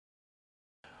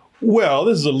Well,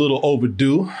 this is a little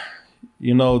overdue.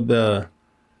 You know,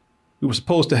 we were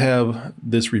supposed to have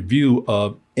this review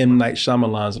of M. Night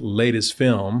Shyamalan's latest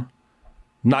film,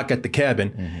 Knock at the Cabin.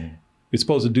 Mm-hmm. We were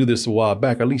supposed to do this a while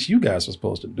back, or at least you guys were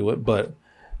supposed to do it, but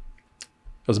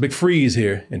there was a big freeze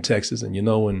here in Texas. And you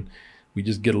know, when we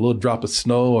just get a little drop of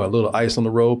snow or a little ice on the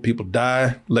road, people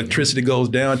die, electricity goes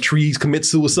down, trees commit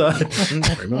suicide.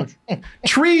 Very much.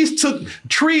 Trees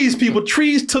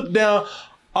took down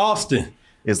Austin.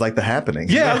 It's like The Happening.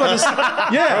 Yeah,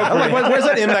 I'm like, where's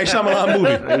that M. Night Shyamalan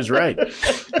movie? He was right.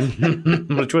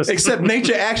 What a twist. Except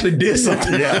nature actually did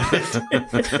something. Yeah.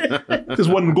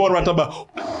 Just wasn't going around talking about,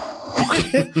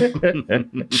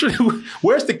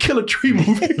 where's the Killer Tree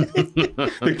movie?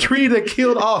 The tree that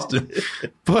killed Austin.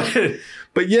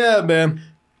 But yeah, man.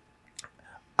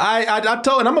 I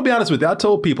told, and I'm gonna be honest with you, I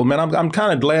told people, man, I'm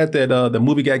kind of glad that the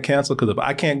movie got canceled, because if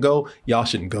I can't go, y'all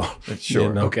shouldn't go. Sure.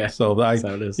 You know? Okay. So that's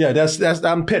how it is. Yeah, that's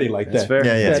I'm petty like That's that.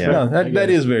 fair. Yeah.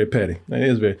 That is very petty. That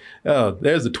is very. Oh,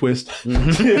 there's a twist.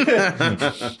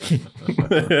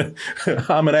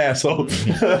 I'm an asshole.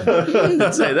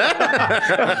 Don't say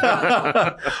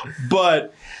that.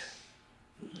 But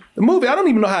the movie, I don't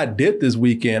even know how it did this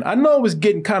weekend. I know it was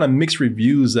getting kind of mixed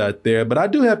reviews out there, but I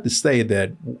do have to say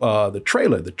that the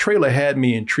trailer had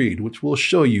me intrigued, which we'll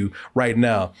show you right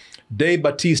now. Dave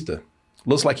Bautista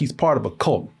looks like he's part of a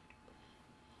cult.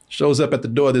 Shows up at the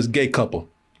door of this gay couple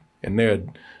and their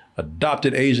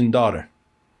adopted Asian daughter,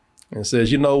 and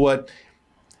says, you know what?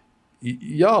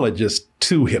 Y'all are just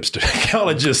too hipster. Y'all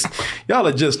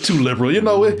are just too liberal. You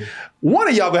know, one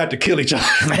of y'all gonna have to kill each other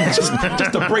just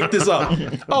to break this up.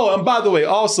 Oh, and by the way,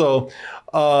 also,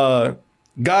 God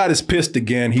is pissed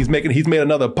again. He's made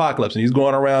another apocalypse, and he's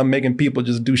going around making people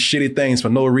just do shitty things for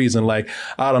no reason. Like,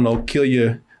 I don't know, kill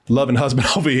your loving husband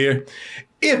over here.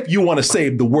 If you want to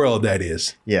save the world, that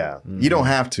is. Yeah. You don't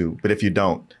have to, but if you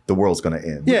don't, the world's gonna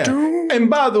end. Yeah. And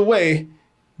by the way,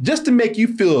 just to make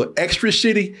you feel extra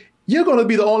shitty, you're going to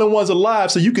be the only ones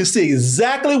alive, so you can see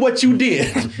exactly what you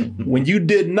did when you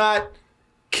did not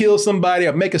kill somebody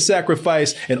or make a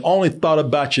sacrifice and only thought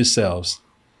about yourselves.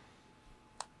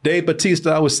 Dave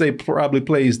Bautista, I would say, probably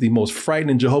plays the most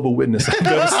frightening Jehovah's Witness I've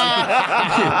ever seen.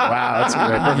 Wow, that's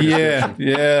great.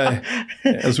 Yeah.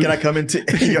 Can I come into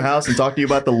your house and talk to you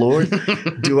about the Lord?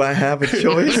 Do I have a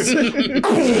choice?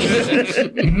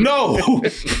 No.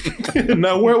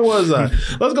 Now, where was I?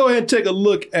 Let's go ahead and take a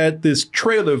look at this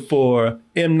trailer for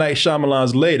M. Night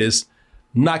Shyamalan's latest,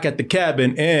 Knock at the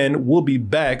Cabin, and we'll be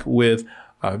back with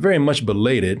a very much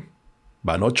belated,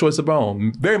 by no choice of our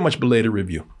own, very much belated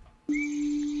review.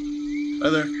 Hi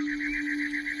there.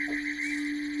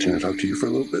 Can I talk to you for a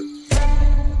little bit?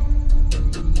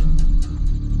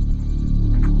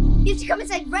 You have to come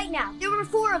inside right now. There were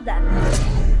 4 of them.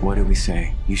 What did we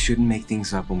say? You shouldn't make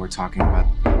things up when we're talking about...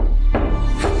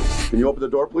 Can you open the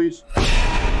door, please?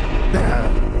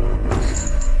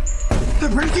 They're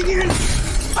breaking in!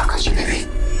 I'll cut you, baby.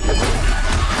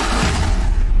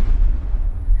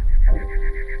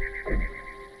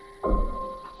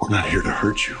 We're not here to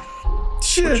hurt you.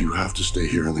 But you have to stay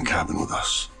here in the cabin with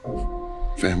us.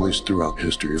 Families throughout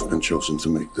history have been chosen to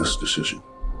make this decision.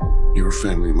 Your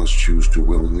family must choose to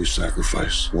willingly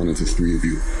sacrifice one of the 3 of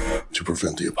you to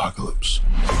prevent the apocalypse.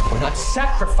 We're not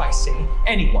sacrificing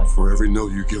anyone. For every no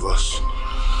you give us,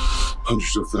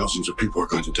 hundreds of thousands of people are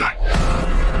going to die.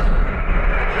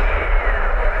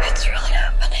 It's really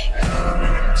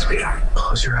happening. Sweetheart,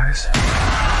 close your eyes.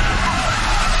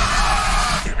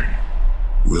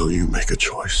 Will you make a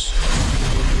choice?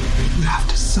 You have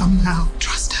to somehow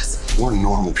trust us. We're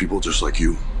normal people just like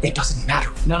you. It doesn't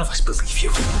matter. None of us believe you.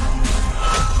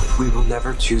 We will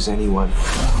never choose anyone.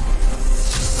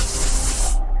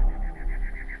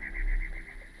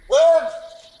 Where?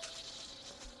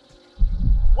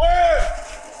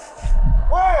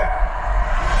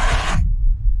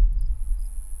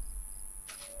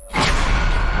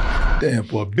 Damn,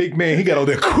 boy, big man, he got on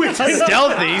there quick.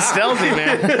 Stealthy,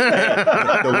 man.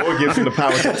 The Lord gives him the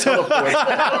power to teleport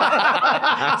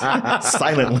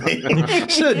silently.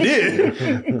 Sure did.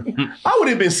 I would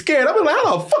have been scared. I'd be like,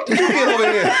 how the fuck did you get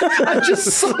over here? I just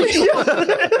saw you.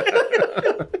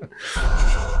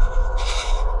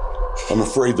 I'm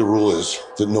afraid the rule is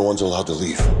that no one's allowed to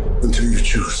leave until you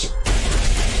choose.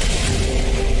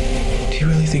 Do you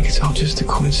really think it's all just a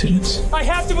coincidence? I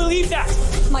have to believe that.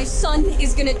 My son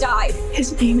is gonna die.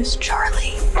 His name is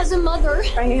Charlie. As a mother,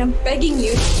 I am begging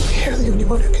you. You're the only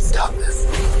one who can stop this.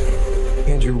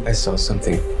 Andrew, I saw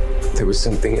something. There was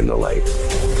something in the light.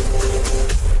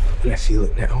 And I feel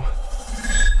it now.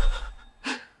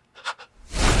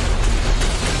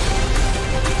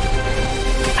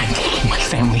 I'm taking my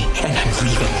family and I'm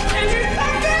leaving. Andrew,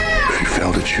 back there!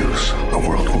 fail to choose, the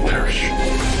world will perish.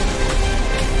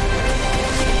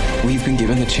 We've been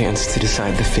given the chance to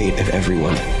decide the fate of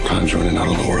everyone. Time's running out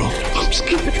on the world. I'm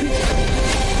scared.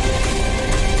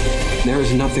 There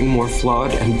is nothing more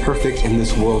flawed and perfect in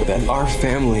this world than our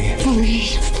family.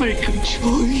 Please make a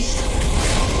choice.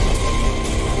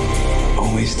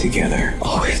 Always together.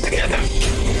 Always together.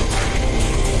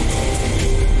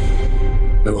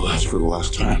 I will ask for the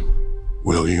last time.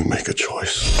 Will you make a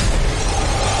choice?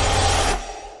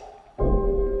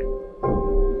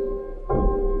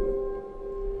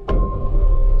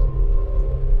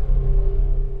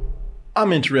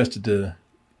 I'm interested to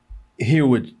hear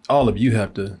what all of you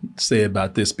have to say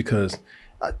about this because,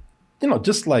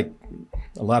 just like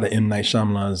a lot of M. Night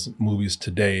Shyamalan's movies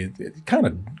today, it kind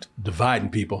of dividing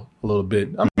people a little bit.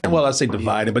 I say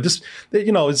dividing, but just,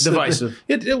 it's divisive.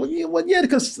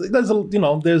 Because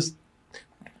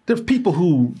there's people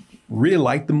who really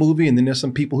like the movie, and then there's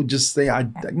some people who just say, I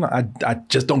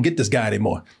just don't get this guy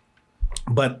anymore.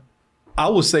 But I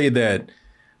will say that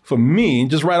for me,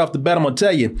 just right off the bat, I'm going to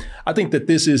tell you, I think that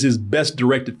this is his best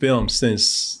directed film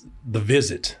since The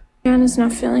Visit. Anna's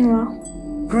not feeling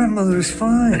well. Grandmother's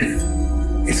fine.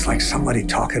 It's like somebody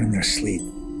talking in their sleep.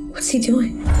 What's he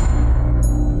doing?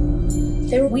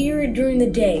 They're weird during the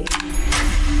day.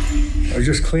 I was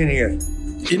just cleaning it.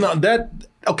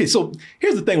 Okay, so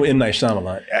here's the thing with M. Night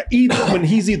Shyamalan. When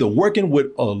he's either working with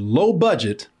a low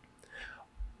budget,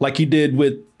 like he did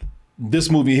with this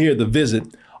movie here, The Visit,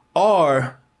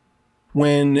 or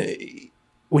when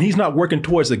he's not working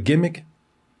towards a gimmick,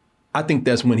 I think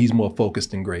that's when he's more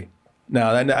focused and great.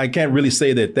 Now, I can't really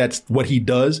say that that's what he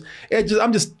does. It's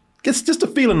just a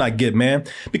feeling I get, man.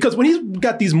 Because when he's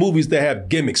got these movies that have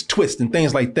gimmicks, twists, and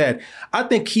things like that, I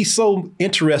think he's so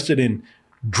interested in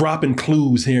dropping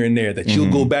clues here and there that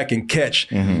you'll go back and catch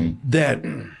that,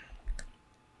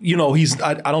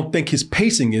 I don't think his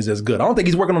pacing is as good. I don't think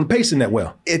he's working on the pacing that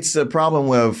well. It's a problem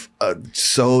with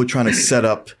so trying to set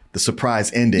up the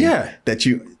surprise ending that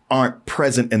you aren't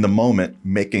present in the moment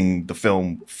making the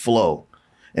film flow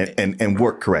and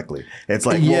work correctly. It's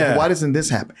like, well, why doesn't this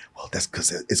happen? Well, that's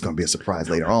because it's going to be a surprise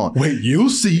later on. Wait, you'll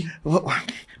see. Well,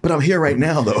 but I'm here right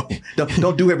now, though.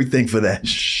 Don't do everything for that.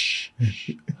 Shh.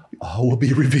 All will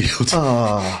be revealed.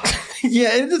 Yeah,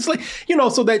 it's like,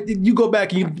 so that you go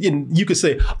back and you could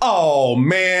say, oh,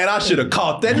 man, I should have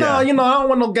caught that. No, I don't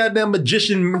want no goddamn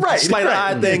magician sleight of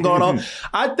eye thing going on.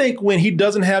 I think when he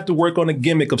doesn't have to work on a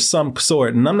gimmick of some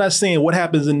sort, and I'm not saying what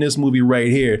happens in this movie right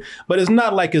here, but it's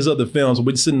not like his other films where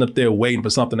we're sitting up there waiting for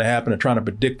something to happen and trying to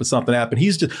predict for something to happen.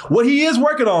 He's just, what he is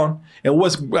working on, and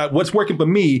what's working for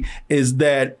me is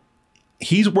that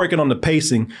he's working on the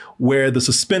pacing where the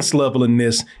suspense level in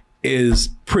this is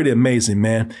pretty amazing,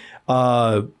 man.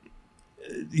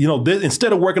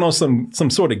 Instead of working on some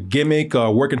sort of gimmick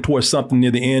or working towards something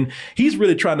near the end, he's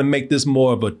really trying to make this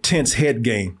more of a tense head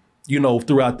game,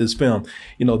 throughout this film.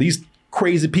 These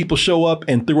crazy people show up,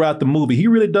 and throughout the movie, he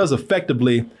really does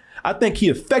effectively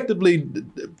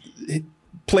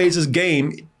plays his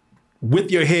game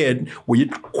with your head where you're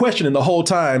questioning the whole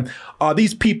time, are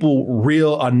these people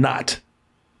real or not?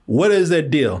 What is their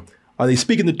deal? Are they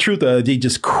speaking the truth or are they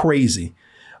just crazy?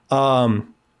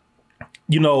 When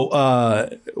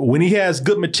he has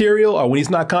good material or when he's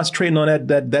not concentrating on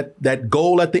that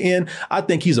goal at the end, I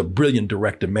think he's a brilliant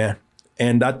director, man.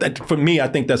 And for me, I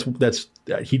think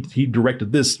he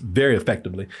directed this very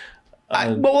effectively.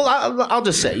 I'll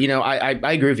just say, I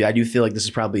agree with you. I do feel like this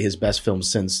is probably his best film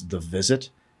since The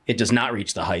Visit. It does not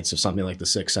reach the heights of something like The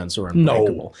Sixth Sense or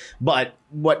Unbreakable. No. But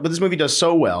what this movie does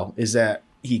so well is that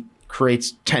he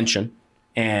creates tension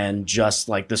and just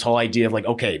like this whole idea of like,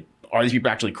 okay, are these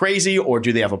people actually crazy or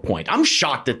do they have a point? I'm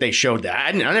shocked that they showed that.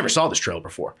 I never saw this trailer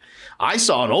before. I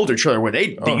saw an older trailer where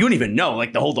you don't even know,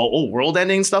 like the whole world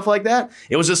ending and stuff like that.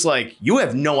 It was just like, you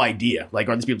have no idea. Like,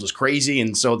 are these people just crazy?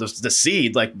 And so the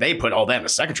seed, like they put all that in the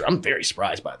second trailer. I'm very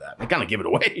surprised by that. They kind of give it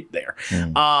away there.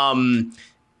 And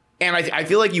I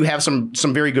feel like you have some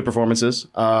very good performances.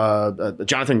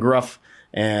 Jonathan Groff,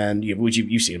 and which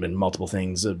you've seen him in multiple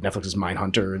things, Netflix's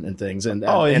Mindhunter and things. And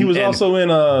he was also in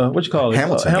what you call it?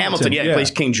 Hamilton. Yeah, he plays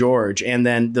King George, and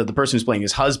then the person who's playing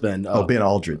his husband, Ben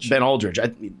Aldridge. Ben Aldridge,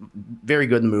 very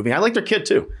good in the movie. I like their kid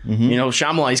too.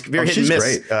 Shyamalan, he's very hit and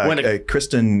miss. Great.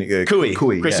 Kristen Cui.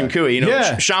 Kristen Cui.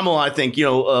 Shyamalan, I think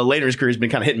later in his career has been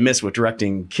kind of hit and miss with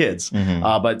directing kids,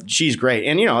 but she's great.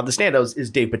 And the standout is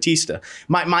Dave Bautista.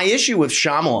 My issue with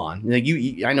Shyamalan, like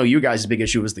I know you guys' big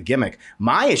issue was the gimmick.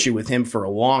 My issue with him for a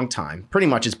long time, pretty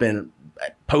much has been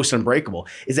post Unbreakable,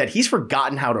 is that he's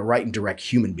forgotten how to write and direct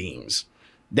human beings.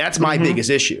 That's my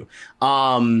biggest issue,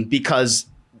 because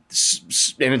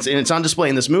and it's on display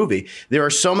in this movie. There are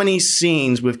so many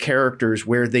scenes with characters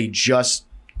where they just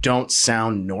don't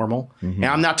sound normal. And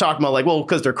I'm not talking about like, well,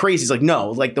 because they're crazy. It's like, no,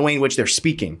 like the way in which they're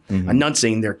speaking,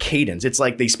 enunciating their cadence. It's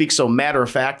like they speak so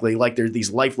matter-of-factly, like they're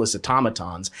these lifeless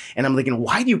automatons. And I'm thinking,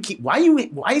 why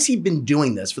has he been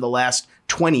doing this for the last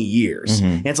 20 years?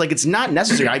 And it's like, it's not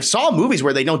necessary. I saw movies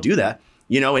where they don't do that.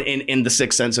 You know, in The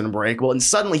Sixth Sense and Unbreakable, and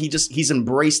suddenly he's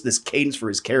embraced this cadence for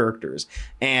his characters,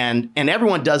 and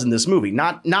everyone does in this movie.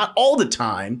 Not all the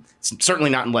time. It's certainly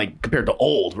not in like compared to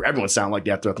Old, where everyone sounded like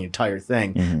that throughout the entire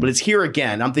thing. But it's here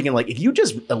again. I'm thinking like if you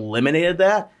just eliminated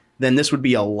that, then this would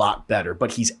be a lot better.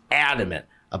 But he's adamant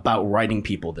about writing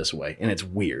people this way, and it's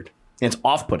weird. And it's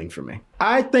off-putting for me.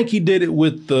 I think he did it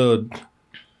with the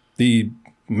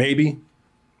maybe.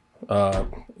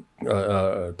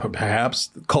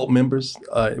 Perhaps cult members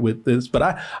with this, but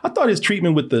I thought his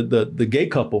treatment with the gay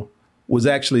couple was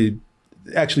actually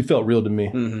felt real to me.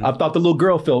 I thought the little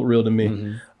girl felt real to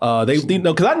me. They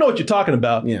know, because I know what you're talking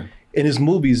about. Yeah. In his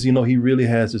movies, you know, he really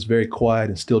has this very quiet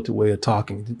and stilted way of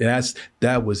talking. And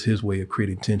that was his way of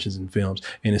creating tensions in films.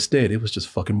 And instead, it was just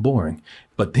fucking boring.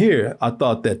 But here, I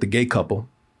thought that the gay couple,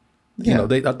 you know,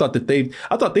 I thought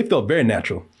they felt very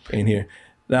natural in here.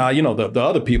 Now, you know, the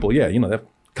other people, yeah, you know, they're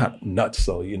kind of nuts.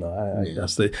 So, you know,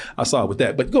 I saw it with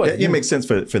that. But go ahead. It makes sense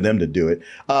for them to do it.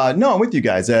 No, I'm with you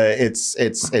guys.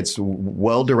 It's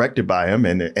well directed by him,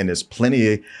 and there's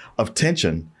plenty of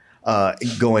tension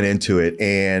going into it.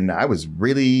 And I was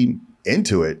really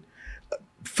into it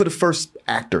for the first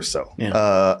act or so.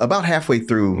 Yeah. About halfway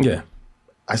through,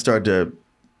 I started to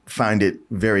find it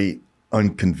very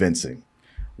unconvincing,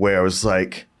 where I was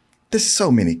like, there's so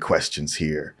many questions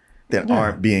here that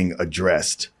aren't being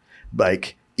addressed.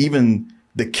 Like, even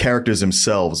the characters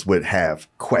themselves would have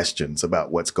questions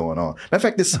about what's going on. In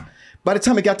fact, by the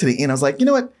time it got to the end, I was like, you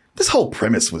know what? This whole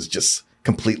premise was just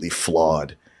completely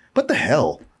flawed. What the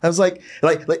hell? I was like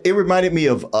it reminded me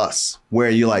of Us, where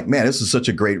you're like, man, this is such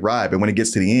a great ride. But when it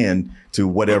gets to the end, to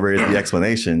whatever is the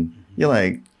explanation, you're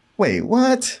like, wait,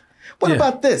 what? What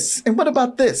about this? And what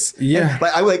about this? Yeah.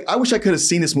 And I wish I could have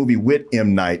seen this movie with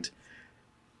M. Night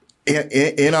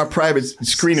in our private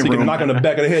screening room. Knock on the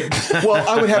back of the head. Well,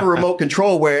 I would have a remote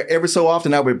control where every so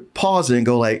often I would pause it and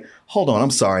go like, hold on,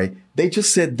 I'm sorry. They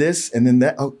just said this and then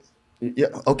that. Oh, yeah,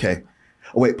 okay.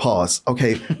 Oh, wait, pause.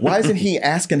 Okay. Why isn't he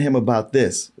asking him about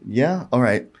this? Yeah. All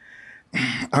right.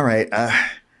 All right.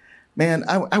 Man,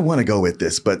 I want to go with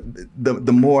this, but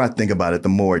the more I think about it, the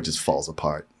more it just falls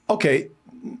apart. Okay.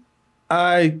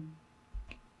 I'm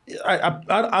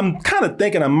kind of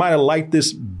thinking I might have liked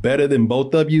this better than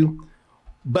both of you,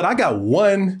 but I got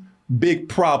one big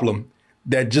problem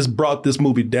that just brought this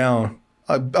movie down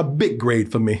a big grade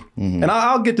for me. And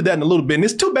I'll get to that in a little bit. And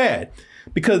it's too bad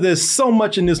because there's so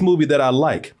much in this movie that I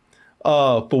like.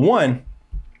 For one,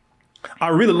 I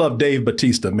really love Dave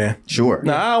Bautista, man. Sure.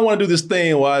 Now, I don't want to do this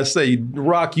thing where I say,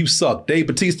 Rock, you suck. Dave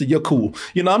Bautista, you're cool.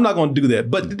 You know, I'm not going to do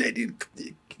that. But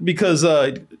because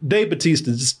Dave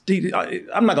Bautista,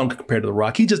 I'm not going to compare to The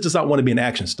Rock. He just does not want to be an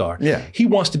action star. Yeah. He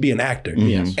wants to be an actor.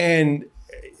 Yes. And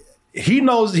he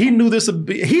knew this.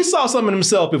 He saw something in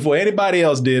himself before anybody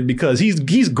else did because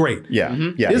he's great. Yeah.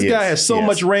 Yeah. This guy has so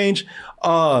much range.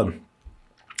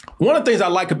 One of the things I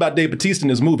like about Dave Bautista in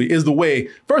this movie is the way,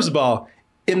 first of all,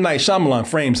 M. Night Shyamalan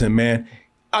frames him, man.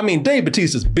 I mean, Dave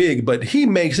Bautista's big, but he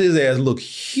makes his ass look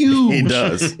huge. He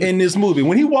does. In this movie.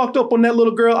 When he walked up on that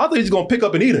little girl, I thought he was going to pick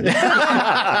up and eat her.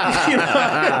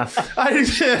 I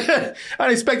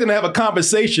didn't expect him to have a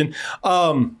conversation.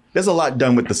 There's a lot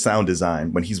done with the sound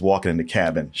design when he's walking in the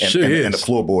cabin and the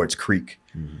floorboards creak.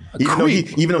 Even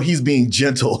though he's being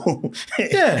gentle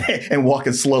and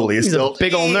walking slowly, it's still a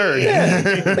big old nerd.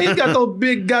 Yeah. He's got those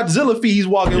big Godzilla feet he's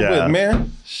walking with,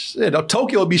 man. Shit,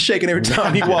 Tokyo will be shaking every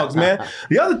time he walks, man.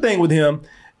 The other thing with him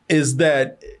is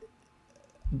that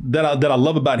I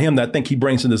love about him that I think he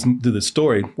brings to this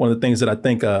story. One of the things that I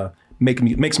think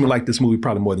makes me like this movie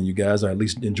probably more than you guys, or at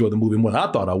least enjoy the movie more than I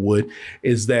thought I would,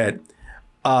 is that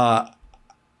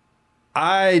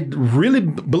I really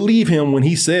believe him when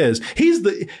he says he's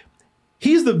the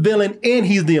villain and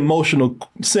he's the emotional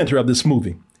center of this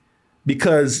movie,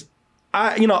 because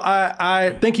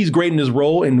I think he's great in his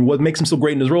role, and what makes him so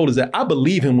great in his role is that I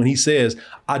believe him when he says,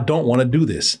 I don't want to do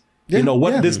this.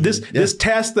 This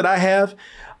task that I have,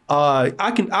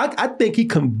 I think he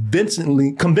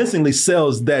convincingly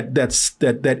sells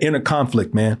that inner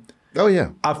conflict, man. Oh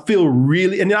yeah. I feel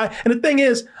really, and the thing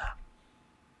is,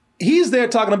 he's there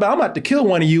talking about, I'm about to kill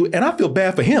one of you, and I feel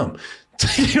bad for him.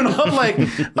 You know, I'm like,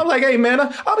 hey man,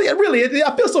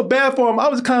 I feel so bad for him. I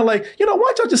was kind of like, why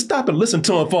don't y'all just stop and listen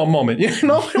to him for a moment? You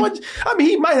know, I mean,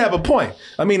 he might have a point.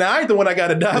 I mean, I ain't the one I got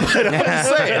to die, but I'm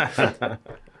just saying.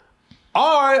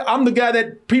 Or I'm the guy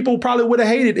that people probably would have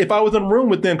hated if I was in a room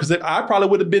with them, because I probably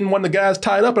would have been one of the guys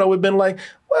tied up, and I would have been like,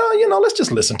 well, let's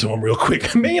just listen to him real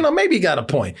quick. I mean, maybe he got a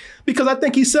point, because I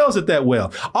think he sells it that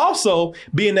well. Also,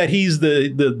 being that he's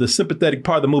the sympathetic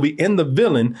part of the movie and the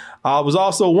villain, I was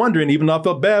also wondering, even though I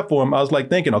felt bad for him, I was like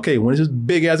thinking, okay, when is this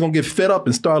big ass gonna get fed up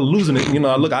and start losing it?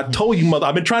 Look, I told you,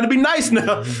 I've been trying to be nice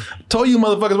now. Told you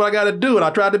motherfuckers what I gotta do, and I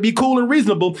tried to be cool and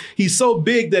reasonable. He's so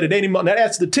big that at any moment, that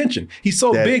adds to the tension. He's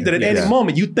so big that at any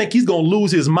moment, you think he's gonna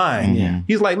lose his mind. Yeah.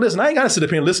 He's like, listen, I ain't gotta sit up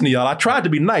here and listen to y'all. I tried to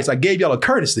be nice. I gave y'all a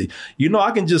courtesy.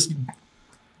 I can just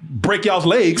break y'all's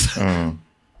legs,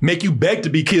 make you beg to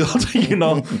be killed, And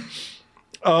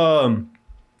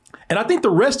I think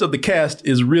the rest of the cast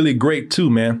is really great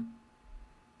too, man.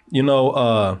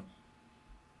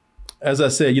 As I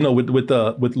said,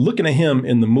 with looking at him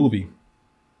in the movie,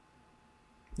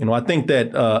 I think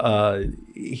that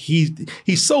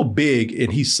he's so big,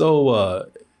 and he's so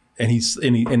and he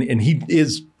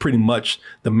is pretty much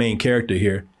the main character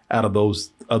here out of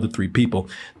those other three people,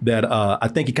 that I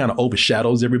think he kind of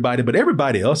overshadows everybody, but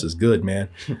everybody else is good, man.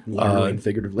 Literally and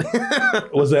figuratively.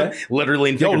 What's that?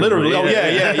 Literally and figuratively. Oh, literally. Oh,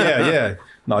 yeah.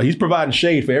 No, he's providing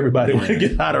shade for everybody when it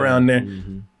gets hot around there.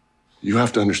 Mm-hmm. You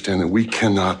have to understand that we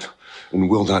cannot and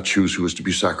will not choose who is to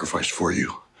be sacrificed for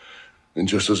you. And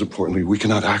just as importantly, we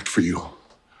cannot act for you.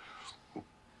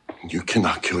 You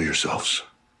cannot kill yourselves.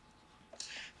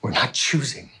 We're not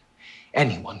choosing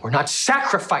anyone. We're not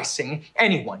sacrificing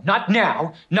anyone. Not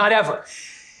now, not ever.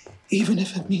 Even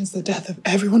if it means the death of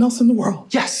everyone else in the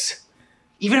world. Yes.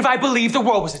 Even if I believe the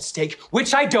world was at stake,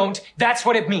 which I don't, that's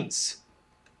what it means.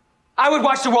 I would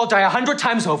watch the world die 100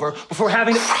 times over before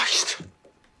having... Christ.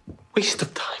 Waste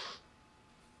of time.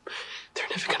 They're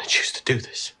never going to choose to do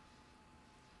this.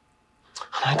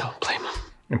 And I don't blame them.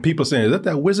 And people saying, is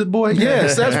that wizard boy?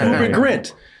 Yes, that's Rupert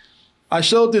Grint. I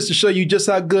showed this to show you just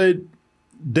how good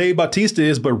Dave Bautista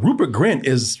is, but Rupert Grint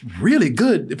is really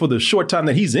good for the short time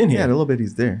that he's in here. Yeah, a little bit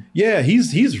he's there. Yeah,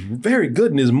 he's very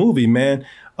good in this movie, man.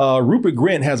 Rupert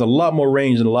Grint has a lot more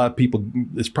range than a lot of people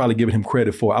is probably giving him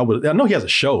credit for. I know he has a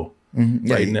show.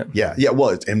 Mm-hmm. Right now. Yeah. Well,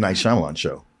 it's M. Night Shyamalan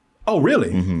show. Oh, really?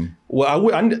 Mm-hmm.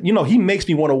 Well, he makes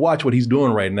me want to watch what he's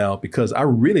doing right now, because I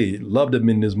really loved him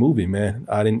in this movie, man.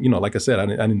 I didn't, like I said, I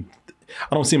don't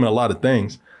see him in a lot of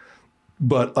things.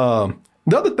 But the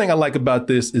other thing I like about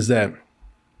this is that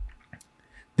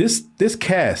this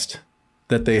cast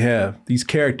that they have, these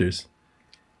characters,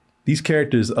 they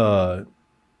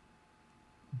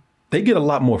get a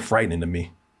lot more frightening to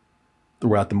me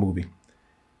throughout the movie.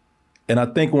 And I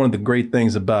think one of the great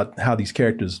things about how these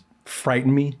characters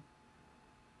frighten me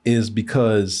is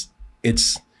because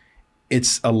it's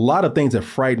a lot of things that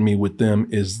frighten me with them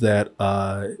is that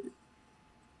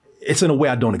it's in a way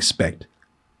I don't expect.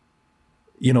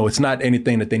 It's not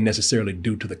anything that they necessarily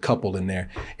do to the couple in there.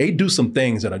 They do some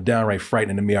things that are downright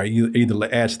frightening to me, or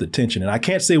either adds to the tension. And I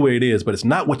can't say what it is, but it's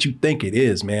not what you think it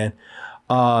is, man.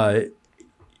 They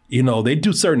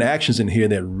do certain actions in here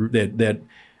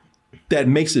that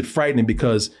makes it frightening,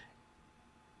 because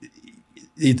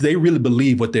if they really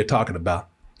believe what they're talking about.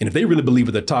 And if they really believe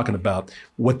what they're talking about,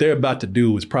 what they're about to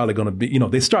do is probably going to be,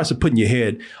 they start to put in your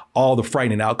head all the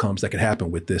frightening outcomes that could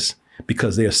happen with this,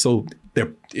 because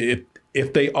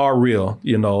if they are real,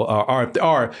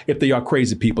 or if they are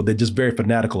crazy people, they're just very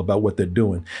fanatical about what they're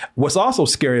doing. What's also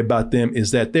scary about them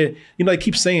is that they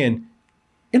keep saying,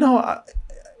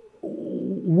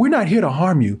 we're not here to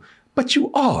harm you, but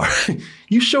you are.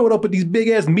 You showed up with these big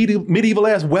ass medieval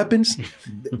ass weapons.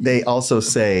 They also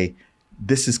say,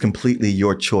 this is completely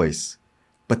your choice,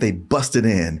 but they busted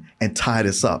in and tied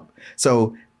us up.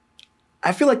 So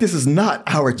I feel like this is not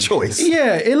our choice.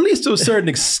 Yeah, at least to a certain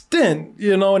extent,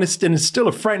 and it's still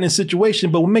a frightening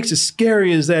situation. But what makes it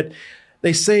scary is that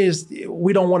they say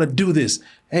we don't want to do this.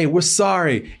 Hey, we're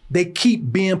sorry. They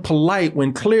keep being polite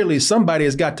when clearly somebody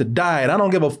has got to die. And I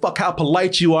don't give a fuck how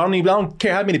polite you are. I don't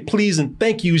care how many please and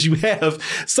thank yous you have.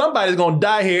 Somebody's going to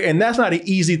die here. And that's not an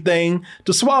easy thing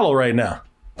to swallow right now.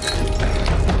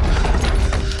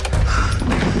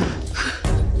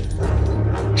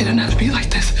 It didn't have to be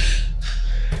like this.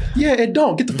 Yeah, it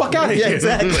don't. Get the fuck out of here. Yeah,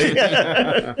 exactly. Get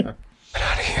out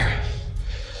of here.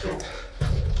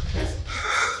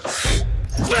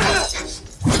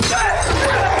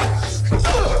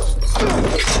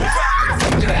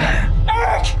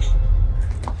 Eric!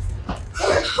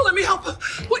 Let me help him.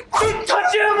 Wait, don't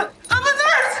touch him! I'm a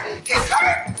nurse! He's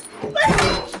hurt!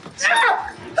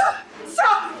 Stop!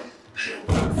 Stop!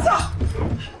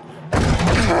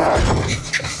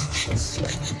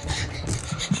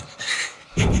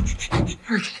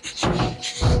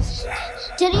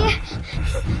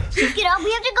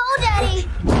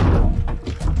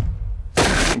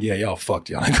 Yeah, y'all fucked.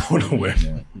 Y'all ain't going nowhere.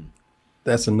 Yeah.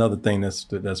 That's another thing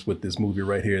that's with this movie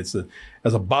right here.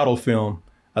 As a bottle film,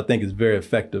 I think it's very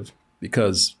effective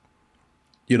because,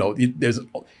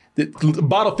 the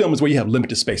bottle film is where you have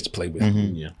limited space to play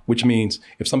with, which means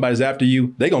if somebody's after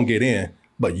you, they're going to get in,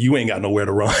 but you ain't got nowhere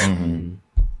to run. Mm-hmm.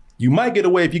 You might get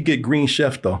away if you get Green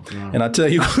Chef, though. And I tell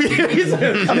you,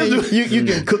 I mean, you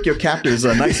can cook your captors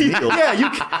a nice meal.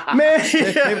 Yeah,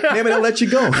 maybe they'll let you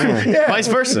go. Yeah. Vice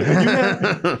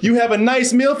versa. You have a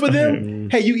nice meal for them.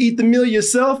 Hey, you eat the meal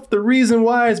yourself. The reason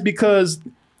why is because,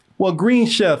 Green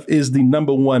Chef is the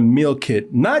 #1 meal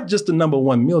kit. Not just the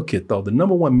 #1 meal kit, though. The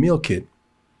 #1 meal kit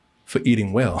for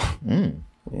eating well. A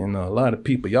lot of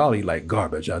people, y'all eat like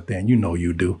garbage out there, and you know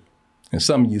you do. And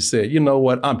some of you said, you know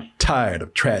what? I'm tired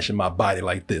of trashing my body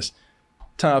like this.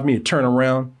 Time for me to turn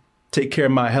around, take care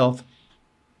of my health,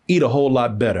 eat a whole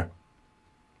lot better.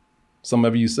 Some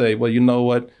of you say, well, you know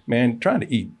what, man, trying to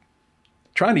eat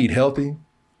healthy,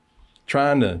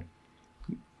 trying to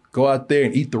go out there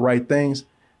and eat the right things,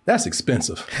 that's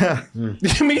expensive. I mean,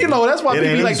 that's why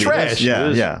people eat like trash.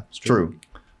 Yeah, it's true.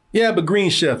 Yeah, but Green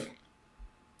Chef,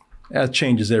 that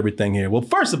changes everything here. Well,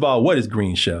 first of all, what is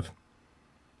Green Chef?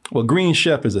 Well, Green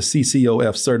Chef is a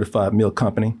CCOF certified meal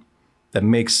company that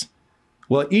makes,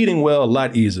 eating well a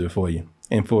lot easier for you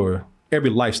and for every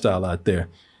lifestyle out there.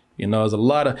 There's a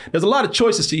lot of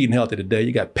choices to eating healthy today.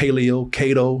 You got paleo,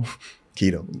 keto,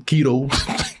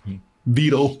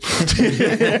 Vito,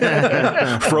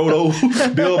 Frodo,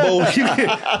 Bilbo.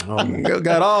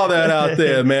 Got all that out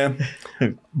there, man.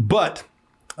 But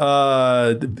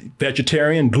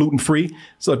vegetarian, gluten-free.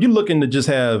 So if you're looking to just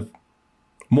have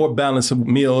more balanced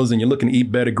meals and you're looking to eat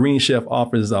better, Green Chef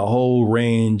offers a whole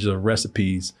range of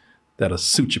recipes that'll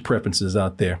suit your preferences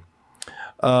out there.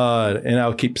 And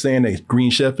I'll keep saying that Green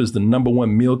Chef is the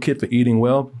 #1 meal kit for eating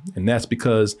well. And that's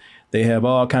because they have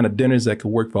all kind of dinners that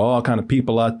could work for all kind of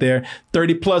people out there.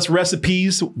 30 plus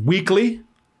recipes weekly.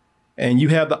 And you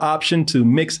have the option to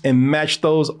mix and match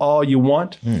those all you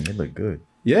want. They look good.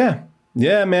 Yeah.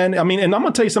 Yeah, man. I mean, and I'm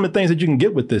going to tell you some of the things that you can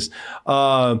get with this.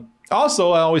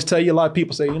 Also, I always tell you, a lot of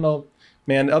people say,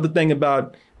 man, the other thing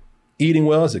about eating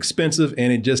well is expensive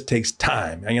and it just takes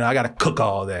time. And, I got to cook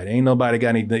all that. Ain't nobody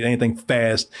got anything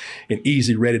fast and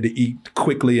easy, ready to eat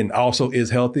quickly and also is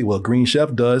healthy. Well, Green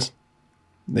Chef does.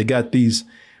 They got these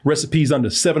recipes under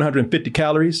 750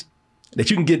 calories that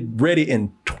you can get ready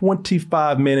in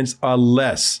 25 minutes or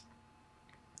less.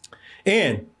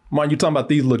 And, man, you're talking about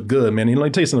these look good, man. Let me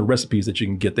tell you some of the recipes that you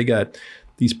can get. They got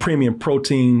these premium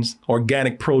proteins,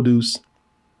 organic produce,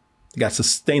 they got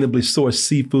sustainably sourced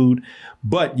seafood,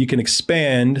 but you can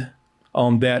expand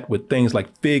on that with things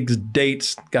like figs,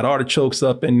 dates, got artichokes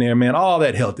up in there, man, all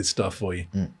that healthy stuff for you.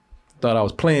 Thought I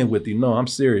was playing with you. No, I'm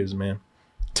serious, man.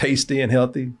 Tasty and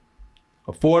healthy,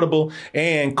 affordable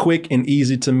and quick and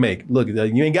easy to make. Look, you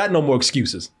ain't got no more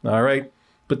excuses, all right?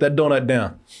 Put that donut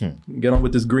down. Get on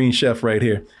with this Green Chef right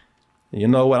here. And you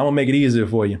know what? I'm gonna make it easier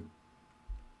for you.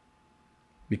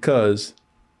 Because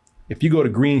if you go to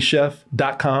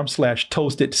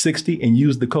greenchef.com/toasted60 and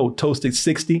use the code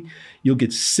toasted60, you'll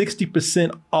get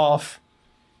 60% off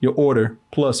your order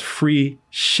plus free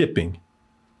shipping.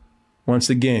 Once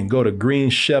again, go to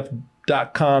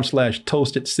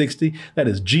greenchef.com/toasted60. That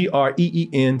is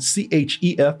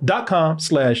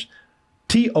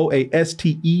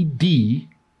greenchef.com/TOASTED.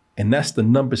 And that's the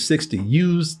number 60.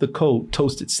 Use the code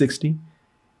toasted60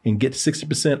 and get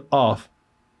 60% off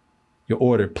your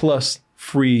order plus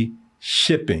free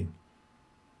shipping.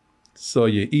 So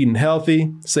you're eating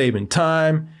healthy, saving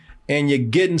time, and you're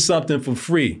getting something for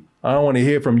free. I don't want to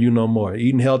hear from you no more.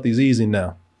 Eating healthy is easy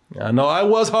now. I know I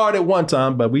was hard at one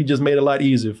time, but we just made it a lot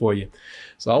easier for you.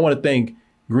 So I want to thank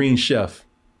Green Chef,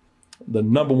 the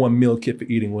 #1 meal kit for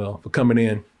eating well, for coming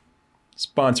in,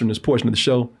 sponsoring this portion of the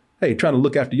show. Hey, trying to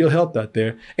look after your health out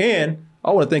there. And I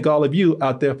want to thank all of you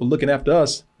out there for looking after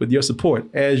us with your support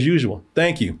as usual.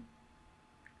 Thank you.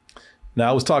 Now,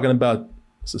 I was talking about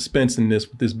suspense in this,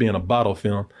 with this being a bottle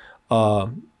film. I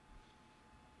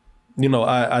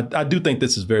do think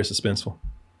this is very suspenseful.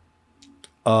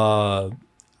 I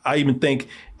don't think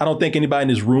anybody in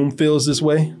this room feels this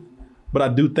way, but I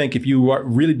do think if you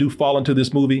really do fall into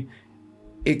this movie,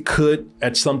 it could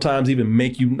at sometimes even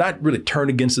make you not really turn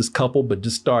against this couple, but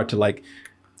just start to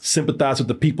sympathize with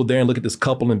the people there and look at this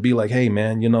couple and be like, hey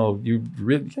man, you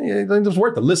really, it's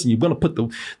worth it. Listen, you're going to put the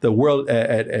world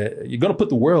you're going to put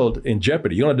the world in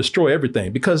jeopardy. You're going to destroy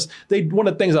everything, because one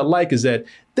of the things I like is that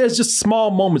there's just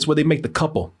small moments where they make the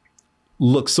couple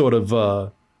look sort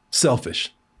of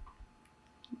selfish.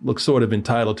 look sort of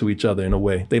entitled to each other in a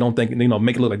way. They don't think,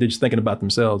 make it look like they're just thinking about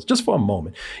themselves just for a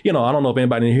moment. I don't know if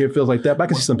anybody in here feels like that, but I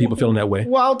can see some people feeling that way.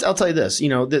 Well, I'll tell you this,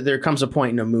 there comes a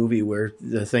point in a movie where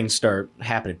the things start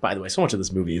happening. By the way, so much of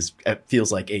this movie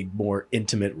feels like a more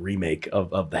intimate remake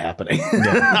of The Happening.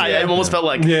 I almost felt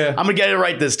like, I'm going to get it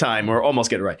right this time, or almost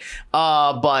get it right.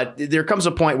 But there comes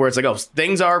a point where it's like,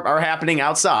 things are happening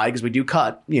outside, because we do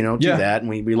cut, to that, and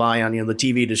we rely on, the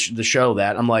TV to show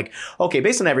that. I'm like, okay,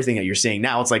 based on everything that you're seeing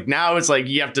now, it's like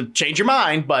you have to change your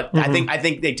mind, but I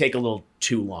think they take a little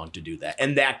too long to do that,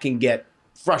 and that can get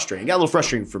frustrating. It got a little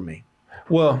frustrating for me.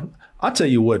 Well, I'll tell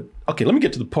you what. Okay, let me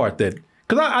get to the part that,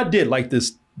 because I did like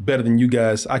this better than you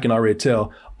guys. I can already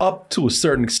tell up to a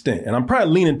certain extent, and I'm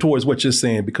probably leaning towards what you're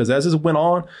saying, because as this went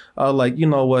on, like, you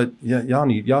know what, y'all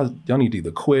need to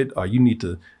either quit or you need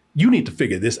to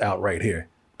figure this out right here,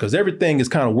 because everything is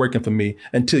kind of working for me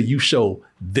until you show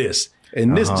this.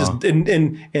 And this just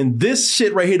and this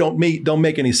shit right here don't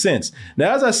make any sense.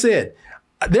 Now, as I said,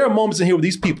 there are moments in here where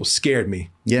these people scared me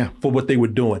for what they were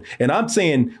doing. And I'm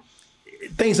saying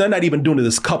things they're not even doing to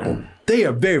this couple. They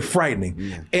are very frightening.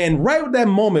 Yeah. And right at that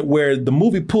moment where the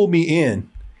movie pulled me in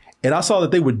and I saw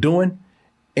that they were doing,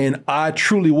 and I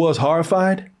truly was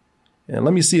horrified. And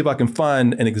let me see if I can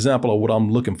find an example of what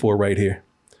I'm looking for right here.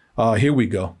 Here we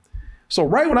go. So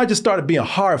right when I just started being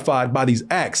horrified by these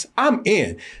acts, I'm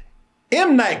in.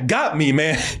 M. Night got me,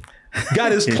 man.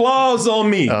 Got his claws on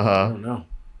me. Oh, no.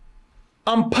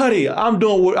 I'm putty. I'm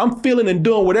feeling and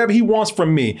doing whatever he wants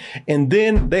from me. And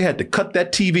then they had to cut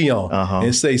that TV on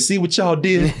and say, see what y'all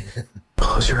did?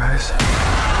 Close your eyes.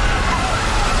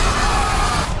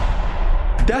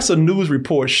 That's a news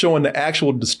report showing the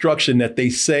actual destruction that they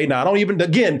say. Now, they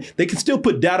can still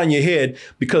put doubt on your head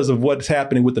because of what's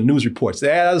happening with the news reports.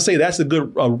 As I say, that's a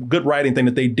good writing thing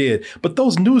that they did. But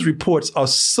those news reports are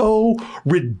so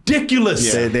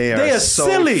ridiculous. Yeah. They are so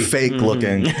silly. Fake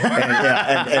looking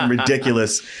and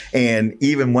ridiculous. And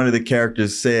even one of the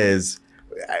characters says,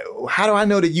 how do I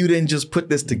know that you didn't just put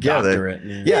this together?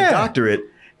 Doctor it. Doctor it.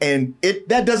 And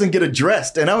that doesn't get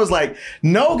addressed. And I was like,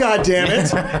 no, goddammit.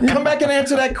 Come back and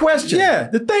answer that question. Yeah,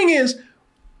 the thing is,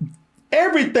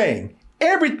 everything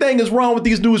is wrong with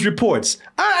these news reports.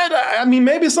 I mean,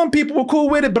 maybe some people were cool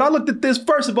with it, but I looked at this.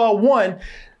 First of all,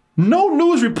 no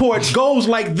news report goes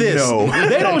like this. No.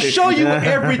 They don't show you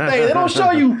everything. They don't show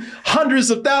you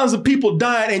hundreds of thousands of people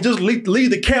dying and just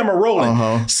leave the camera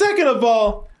rolling. Second of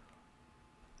all,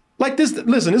 like this,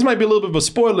 listen, this might be a little bit of a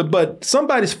spoiler, but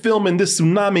somebody's filming this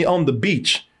tsunami on the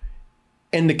beach.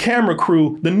 And the camera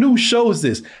crew, the news shows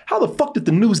this. How the fuck did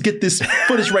the news get this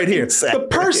footage right here? Exactly. The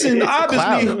person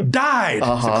obviously died. It's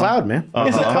a cloud, man.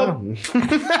 It's a cloud.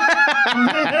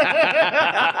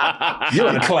 You're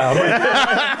in a cloud,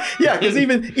 right? Yeah, because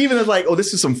even it's like,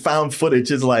 this is some found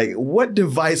footage. It's like, what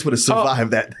device would have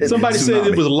survived that? Somebody said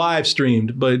it was live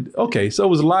streamed, but okay, so it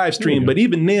was live streamed. But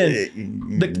even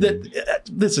then,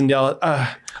 listen, y'all,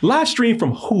 live stream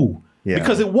from who? Yeah.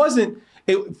 Because it wasn't.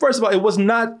 First of all, it was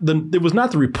not the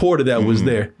reporter that was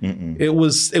there. It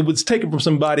was taken from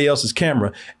somebody else's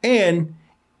camera. And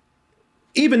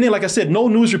even then, like I said, no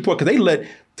news report, because they let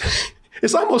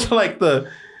it's almost like the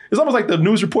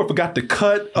news report forgot to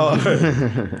cut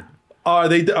or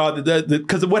they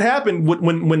because what happened when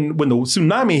the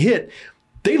tsunami hit,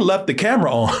 they left the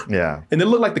camera on. Yeah. And it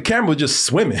looked like the camera was just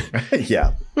swimming.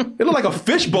 Yeah. It looked like a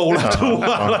fish bowl after a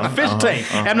while, like a fish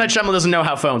tank. M. Night Shyamalan doesn't know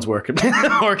how phones work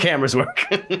or cameras work.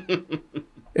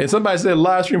 And somebody said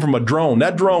live stream from a drone.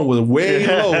 That drone was way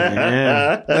low.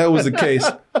 Yeah. That was the case.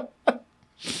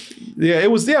 Yeah,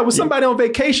 it was somebody on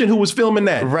vacation who was filming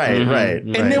that. Right.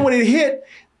 And then when it hit,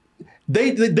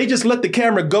 they just let the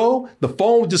camera go. The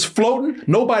phone was just floating.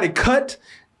 Nobody cut.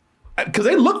 Because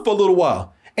they looked for a little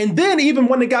while. And then even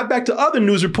when they got back to other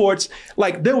news reports,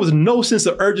 like there was no sense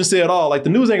of urgency at all. Like the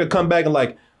news anchor come back and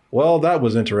like, well, that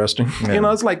was interesting.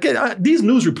 Yeah. It's like these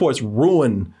news reports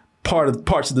ruin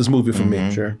parts of this movie for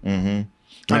me. Sure.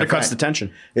 Undercuts the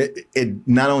tension. It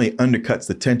not only undercuts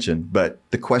the tension, but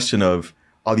the question of,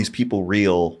 are these people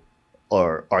real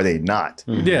or are they not?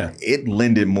 Yeah. It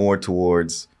lended more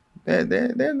towards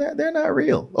they're not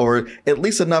real, or at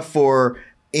least enough for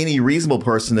any reasonable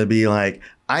person to be like,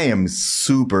 I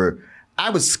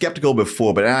was skeptical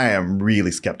before, but I am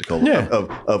really skeptical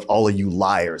of all of you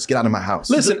liars. Get out of my house.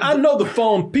 Listen, I know the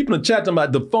phone, people in the chat talking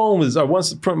about the phone was, or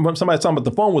once somebody talking about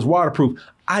the phone was waterproof.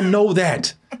 I know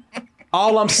that.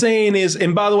 All I'm saying is,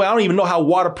 and by the way, I don't even know how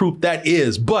waterproof that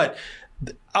is, but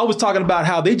I was talking about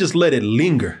how they just let it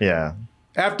linger. Yeah.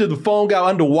 After the phone got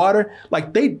underwater,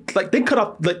 they cut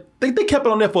off, they kept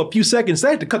it on there for a few seconds.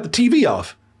 They had to cut the TV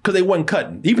off because they wasn't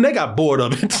cutting. Even they got bored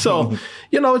of it. So,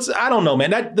 I don't know,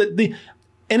 man.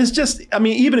 And it's just, I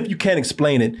mean, even if you can't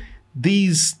explain it, they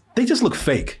just look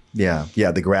fake. Yeah,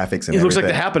 the graphics and it looks everything. like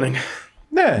The Happening.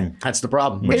 Yeah, that's the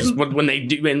problem. Which is when they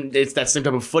do, and it's that same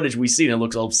type of footage we see, and it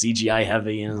looks all CGI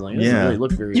heavy, and it's like, it doesn't really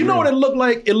look very. You know real. what it looked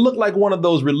like? It looked like one of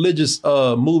those religious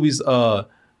movies,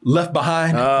 Left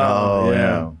Behind. Oh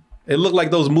yeah. It looked like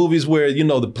those movies where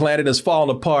the planet is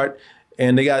falling apart,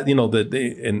 and they got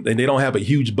and they don't have a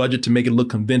huge budget to make it look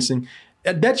convincing.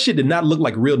 That shit did not look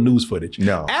like real news footage.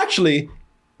 No, actually,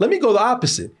 let me go the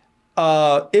opposite.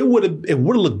 It would have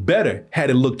looked better had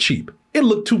it looked cheap. It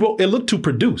looked too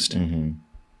produced. Mm-hmm.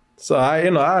 So I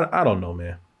don't know,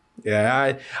 man.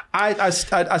 Yeah, I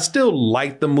still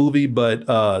like the movie, but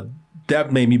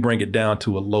that made me bring it down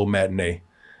to a low matinee,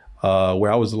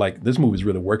 where I was like, this movie's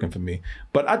really working for me.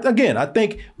 But I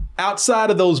think outside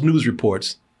of those news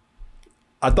reports,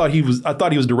 I thought he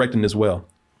was directing this well,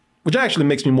 which actually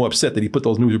makes me more upset that he put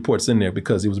those news reports in there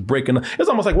because he was breaking. It's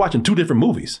almost like watching two different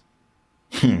movies.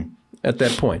 At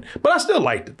that point. But I still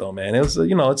liked it though, man. It was,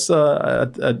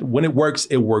 when it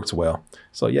works well.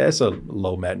 So yeah, it's a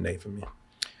low matinee for me.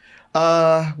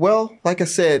 Well, like I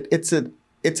said, it's an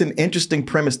interesting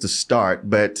premise to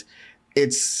start, but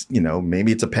it's,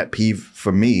 maybe it's a pet peeve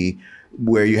for me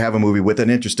where you have a movie with an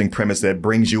interesting premise that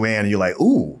brings you in and you're like,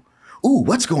 ooh,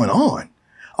 what's going on?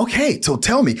 Okay, so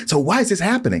tell me, so why is this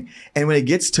happening? And when it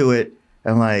gets to it,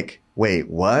 I'm like, wait,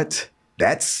 what?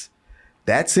 That's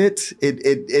it.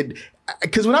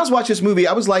 Because when I was watching this movie,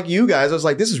 I was like you guys. I was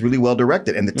like, this is really well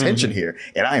directed, and the tension here,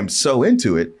 and I am so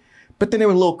into it. But then there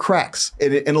were little cracks,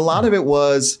 and a lot of it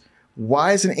was,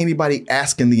 why isn't anybody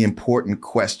asking the important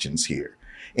questions here?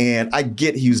 And I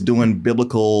get he was doing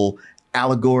biblical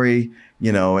allegory,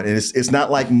 and it's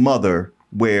not like Mother,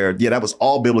 where, that was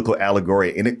all biblical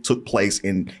allegory, and it took place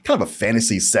in kind of a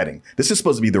fantasy setting. This is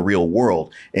supposed to be the real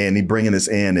world, and he's bringing this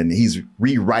in, and he's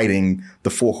rewriting the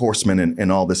Four Horsemen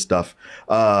and all this stuff.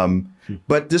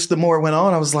 But just the more it went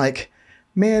on, I was like,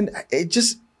 man,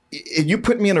 you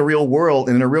put me in a real world,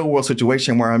 and in a real world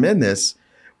situation where I'm in this,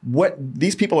 what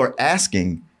these people are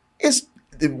asking is,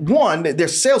 one, their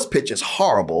sales pitch is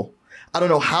horrible. I don't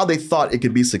know how they thought it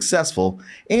could be successful.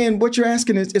 And what you're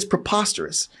asking is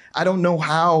preposterous. I don't know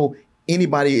how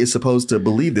anybody is supposed to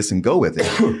believe this and go with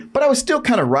it. But I was still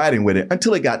kind of riding with it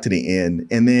until it got to the end.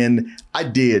 And then I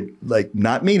did,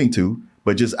 not meaning to,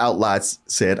 but just out loud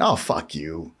said, oh, fuck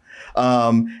you.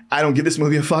 I don't give this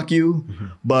movie a fuck you,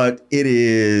 but it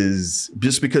is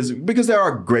just because there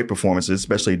are great performances,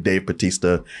 especially Dave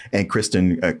Bautista and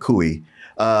Kristen Cui.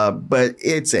 But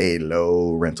it's a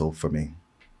low rental for me.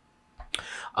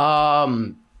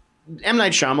 M.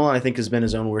 Night Shyamalan, I think, has been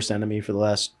his own worst enemy for the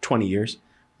last 20 years,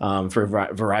 for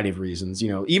a variety of reasons.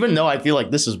 Even though I feel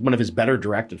like this is one of his better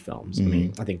directed films. I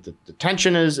mean, I think the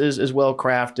tension is well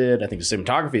crafted. I think the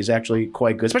cinematography is actually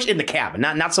quite good, especially in the cabin.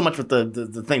 Not so much with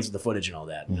the things with the footage and all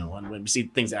that. When we see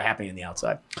things that are happening in the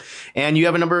outside. And you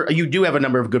do have a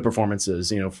number of good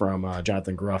performances. From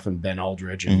Jonathan Groff and Ben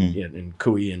Aldridge and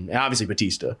Cui and obviously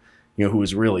Bautista. Who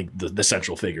is really the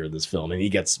central figure of this film, and he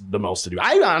gets the most to do.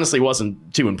 I honestly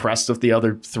wasn't too impressed with the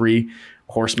other three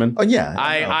horsemen. Oh yeah,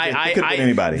 it could have been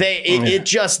anybody. They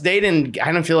didn't.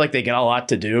 I don't feel like they get a lot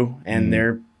to do, and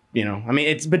they're.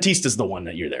 It's Bautista's the one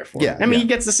that you're there for. Yeah, he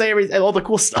gets to say all the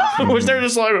cool stuff, which they're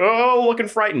just like, looking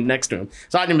frightened next to him.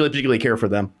 So I didn't really particularly care for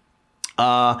them.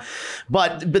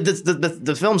 But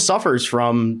the film suffers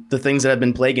from the things that have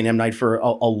been plaguing M. Night for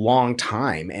a long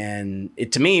time, and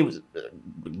to me,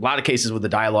 a lot of cases with the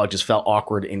dialogue just felt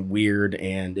awkward and weird,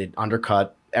 and it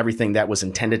undercut everything that was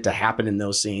intended to happen in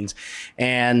those scenes.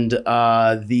 And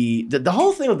the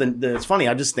whole thing with it's funny.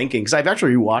 I'm just thinking because I've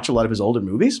actually rewatched a lot of his older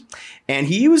movies, and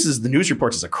he uses the news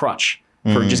reports as a crutch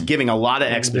for just giving a lot of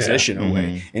exposition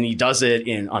away. And he does it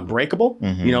in Unbreakable,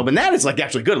 but that is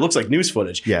actually good. It looks like news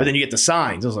footage. Yeah. But then you get the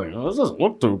signs. I was like, this doesn't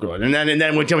look too good. And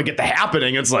then when we get the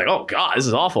happening, it's like, oh God, this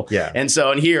is awful. Yeah. And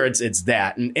so here it's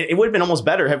that. And it would have been almost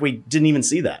better if we didn't even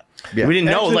see that. Yeah. We didn't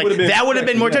know, that would have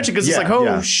been more tension because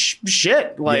it's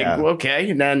shit. Okay.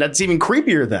 And then that's even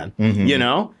creepier then,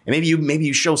 And maybe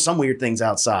you show some weird things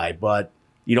outside, but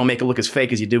you don't make it look as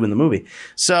fake as you do in the movie.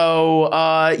 So,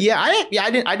 I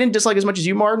didn't dislike as much as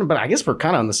you, Martin, but I guess we're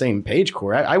kind of on the same page,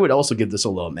 Corey. I would also give this a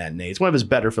low matinee. It's one of his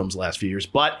better films the last few years,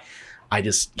 but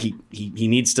he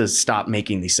needs to stop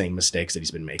making these same mistakes that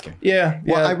he's been making. Yeah.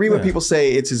 Well, I read when people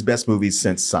say it's his best movie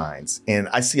since Signs, and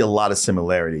I see a lot of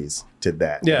similarities to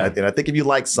that. Yeah. And I think if you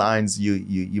like Signs,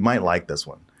 you might like this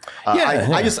one.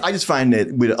 I just find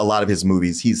that with a lot of his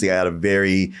movies, he's got a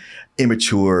very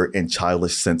immature and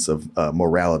childish sense of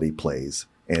morality plays,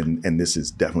 and this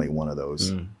is definitely one of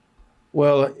those.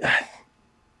 Well,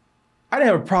 I didn't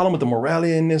have a problem with the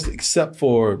morality in this, except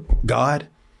for God.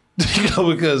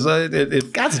 Because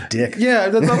God's a dick. Yeah,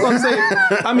 that's what I'm saying.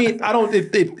 I mean, I don't.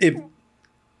 And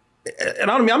I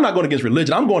don't mean I'm not going against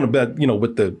religion. I'm going to bet,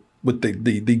 with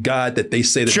the God that they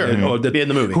say that, or that in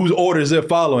the movie, whose orders they're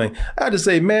following. I just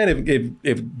say, man,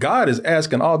 if God is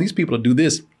asking all these people to do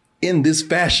this in this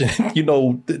fashion,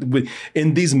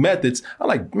 in these methods, I'm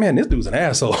like, man, this dude's an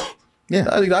asshole. Yeah,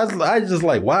 I just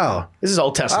like, wow, this is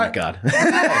Old Testament God.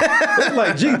 It's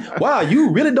like, gee, wow, you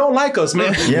really don't like us,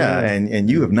 man. Yeah, and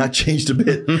you have not changed a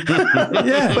bit.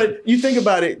 Yeah, but you think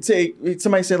about it. Say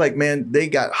somebody said, like, man, they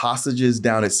got hostages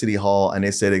down at City Hall, and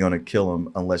they say they're going to kill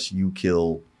them unless you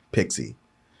kill Pixie.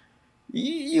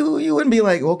 You wouldn't be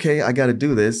like, okay, I got to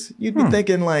do this. You'd be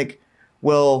thinking like,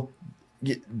 well,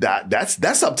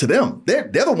 that's up to them. They're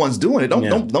the ones doing it.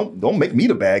 Don't make me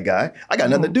the bad guy. I got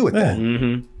nothing to do with that.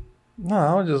 Mm-hmm. No,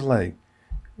 I was just like,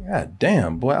 God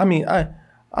damn, boy. I mean, I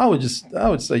would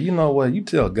say, you know what? You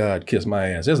tell God, kiss my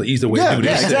ass. There's an easier way to do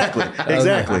this. Exactly.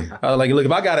 Exactly. I was like, look,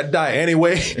 if I gotta die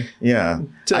anyway. Yeah.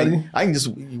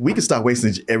 We can stop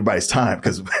wasting everybody's time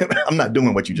because I'm not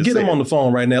doing what you just said. Get him on the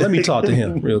phone right now. Let me talk to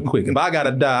him real quick. If I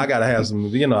gotta die, I gotta have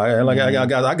some,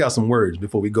 I got some words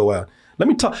before we go out. Let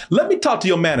me talk to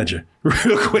your manager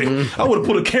real quick. I would have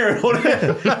put a Karen on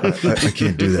that. I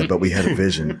can't do that, but we had a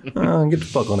vision. Get the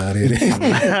fuck on out of here.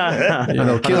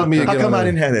 Kill me again. How come I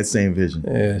didn't have that same vision?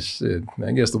 Yeah, shit.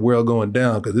 I guess the world going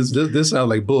down because this sounds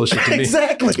like bullshit to me.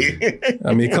 Exactly.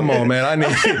 I mean, come on, man. I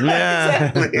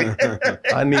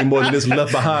need more than this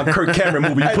Left Behind Kirk Cameron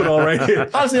movie you put on right here.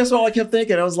 Honestly, that's all I kept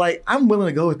thinking. I was like, I'm willing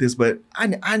to go with this, but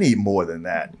I need more than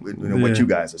that. What you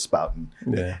guys are spouting.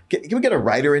 Yeah. Can we get a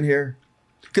writer in here?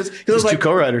 Because two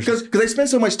co-writers. Because they spent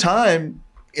so much time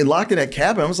locked in that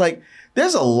cabin. I was like,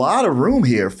 there's a lot of room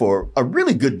here for a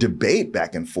really good debate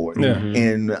back and forth. Yeah.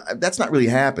 And that's not really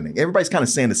happening. Everybody's kind of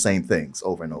saying the same things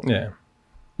over and over. Yeah.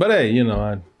 But hey,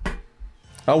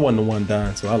 I wasn't the one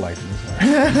dying, so I liked it.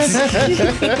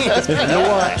 It's fun to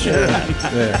watch.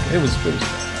 Yeah, it was.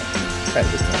 I had a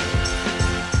good time.